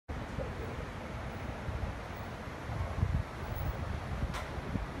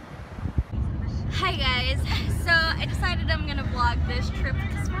Hi guys, so I decided I'm gonna vlog this trip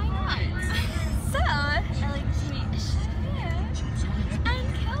because why not? So I like to meet Cheyenne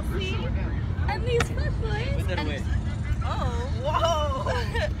and Kelsey and these fun boys. And oh, whoa!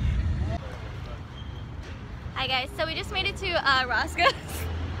 Hi guys, so we just made it to Roscoe's.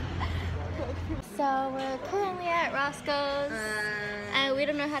 So we're currently at Roscoe's and we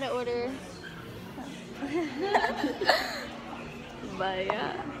don't know how to order. But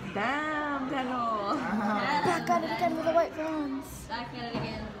yeah. Damn, Dano. Back at it again with the white phones. Back at it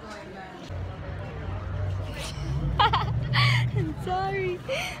again with the I'm sorry.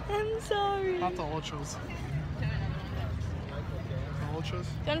 I'm sorry. Not the ultras. The ultras?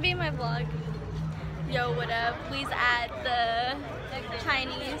 Gonna be in my vlog. Yo, what up? Please add the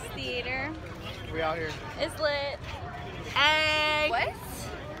Chinese theater. We out here. It's lit. Egg. What?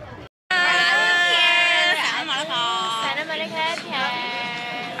 Santa Monica Pier.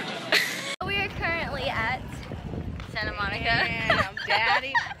 We are currently at Santa Monica. Damn,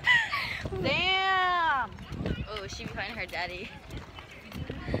 daddy. Damn. Oh, she be finding her daddy.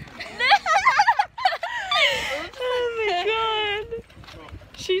 Oh my god.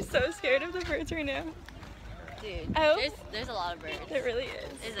 She's so scared of the birds right now. Dude, Oh. there's a lot of birds. It really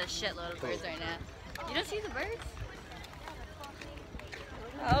is. There's a shitload of birds right now. You don't see the birds?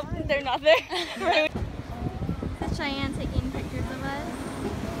 Oh, they're not there. This is Cheyenne taking pictures of us.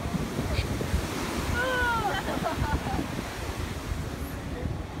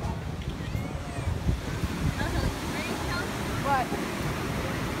 What?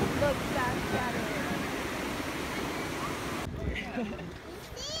 Look, that's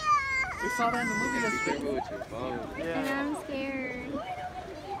We saw that in the movie yesterday. And I'm scared.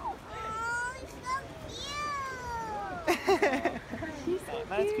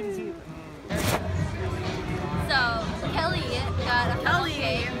 That's cute. So, Kelly got a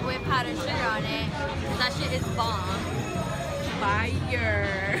cake with powdered sugar on it. That shit is bomb.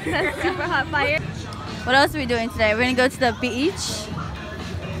 fire. Super hot fire. What else are we doing today? We're gonna go to the beach.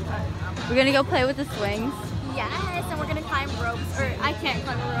 We're gonna go play with the swings. Yes, and we're gonna climb ropes. Or I can't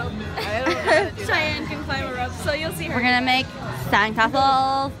climb a rope. Cheyenne can climb a rope, so you'll see her. We're gonna make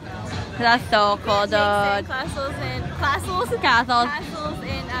sandcastles. That's so cool, dude. Castles in castles in Cali.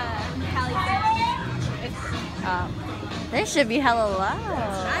 They should be hella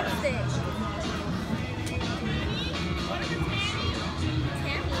loud. Matchstick.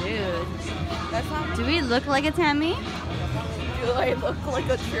 Dude. That's not. Do we look like a Tammy? Do I look like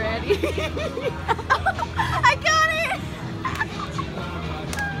a tranny? I got it!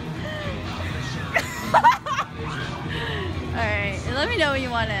 Alright, let me know when you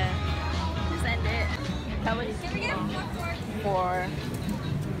wanna Send it. Can we get 4.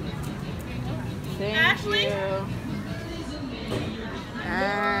 Thank Ashley? you.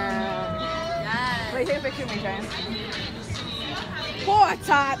 Yes. Wait, take a picture of me, Cheyenne. Poor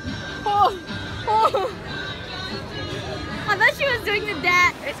top. Oh. I thought she was doing the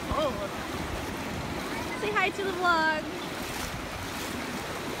dat. It's cold. Say hi to the vlog.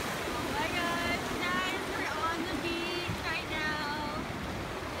 Oh my gosh, guys, we're on the beach right now.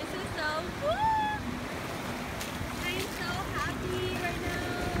 This is so cool. I am so happy right now.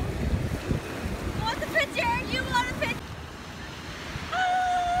 You want the picture? You want a picture?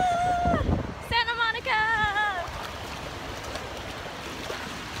 Ah, Santa Monica.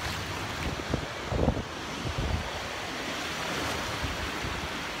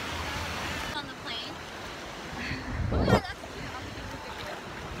 On the plane. Oh my God, that's cute.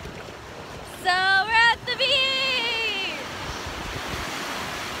 So we're at the beach.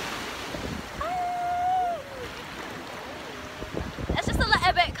 It's just a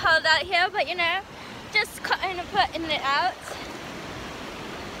little bit cold out here, but you know, just kind of putting it out.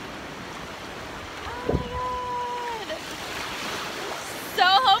 Oh my god! So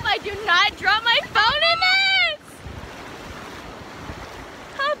hope I do not drop my phone in this.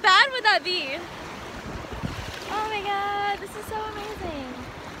 How bad would that be? Oh my god, this is so amazing.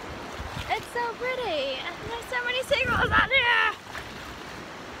 It's so pretty. There's so many seagulls out here.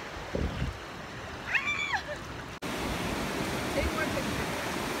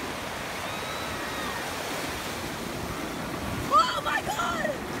 Oh my god!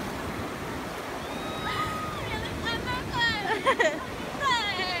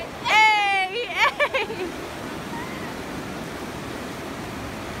 Hey! Hey!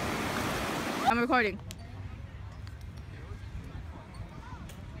 I'm recording.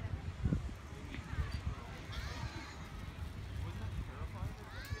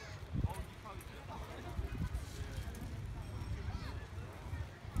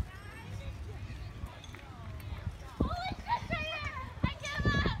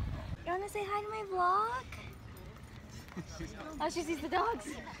 to say hi to my vlog? Oh, she sees the dogs.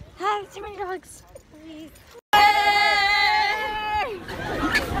 Hi, too many dogs. Please.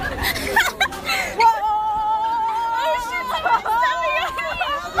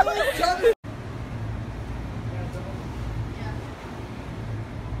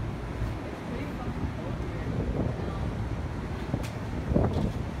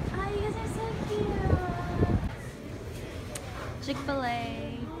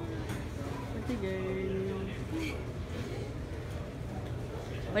 Chick-fil-A.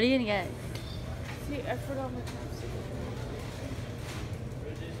 What are you gonna get? See, I forgot my cups.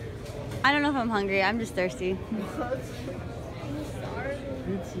 I don't know if I'm hungry. I'm just thirsty. Me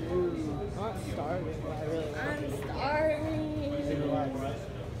too. Not starving, but I really want I'm starving. to relax.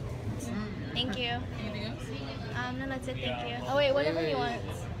 Thank you. Anything else? No, that's it. Thank you. Oh wait, whatever you want.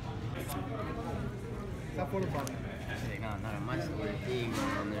 Stop photo bombing.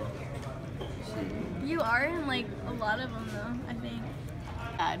 You are in like a lot of them though, I think.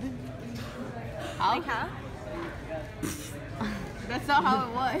 How? Like how? That's not how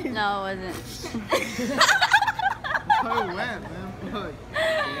it was. No, it wasn't. That's how it went, man. Fuck.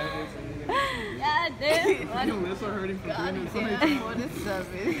 Yeah, dude. Your lips are hurting from doing it so many times. What is up,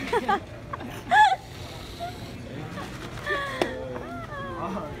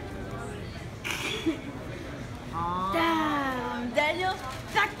 Damn, Daniel,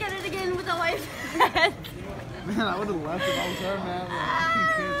 back at it again with the white pants. Man, I would have left if I was her, man.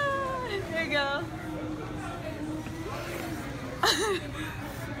 Like, There you go.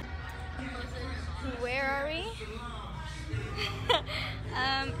 Where are we?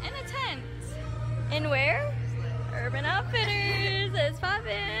 In a tent. In where? Urban Outfitters. It's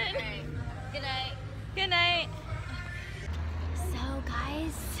poppin'. Good night. Good night. So,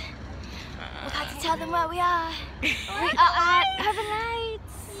 guys, we got to tell them where we are. We are at Urban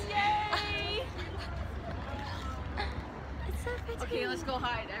Lights. Yay! It's so pretty. Okay, let's go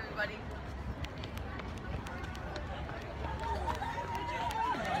hide, everybody.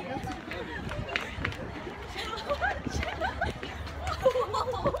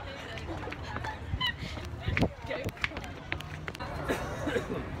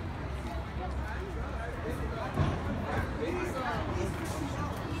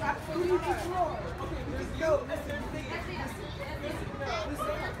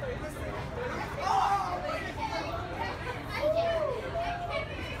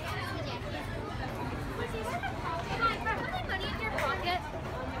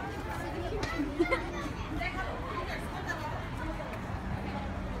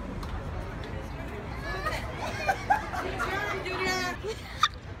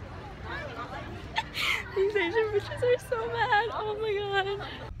 These Asian bitches are so mad. Oh my god.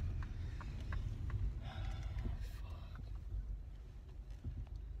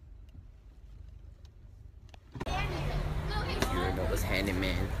 Was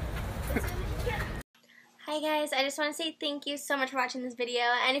handyman. Hi guys, I just want to say thank you so much for watching this video,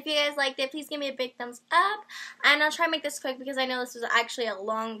 and if you guys liked it, please give me a big thumbs up, and I'll try and make this quick because I know this was actually a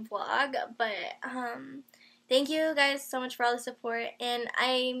long vlog, but thank you guys so much for all the support, and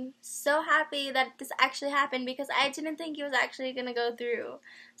I'm so happy that this actually happened because I didn't think it was actually going to go through.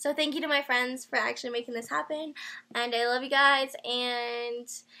 So thank you to my friends for actually making this happen, and I love you guys, and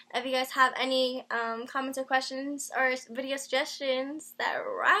if you guys have any comments or questions or video suggestions that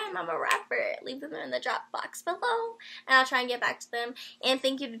rhyme, I'm a rapper, leave them in the drop box below, and I'll try and get back to them. And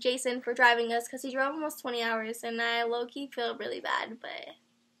thank you to Jason for driving us because he drove almost 20 hours, and I low-key feel really bad, but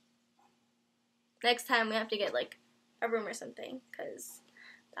next time we have to get like a room or something because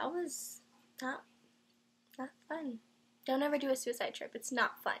that was not fun. Don't ever do a suicide trip. It's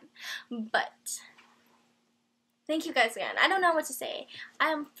not fun. But thank you guys again. I don't know what to say.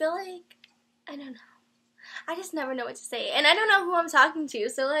 I feel like, I don't know. I just never know what to say. And I don't know who I'm talking to.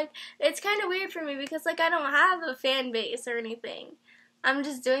 So like, it's kind of weird for me because like I don't have a fan base or anything. I'm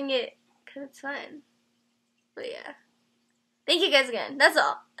just doing it because it's fun. But yeah. Thank you guys again. That's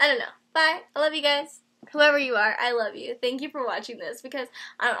all. I don't know. Bye. I love you guys. Whoever you are, I love you. Thank you for watching this because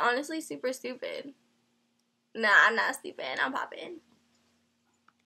I'm honestly super stupid. Nah, I'm not stupid. I'm poppin'.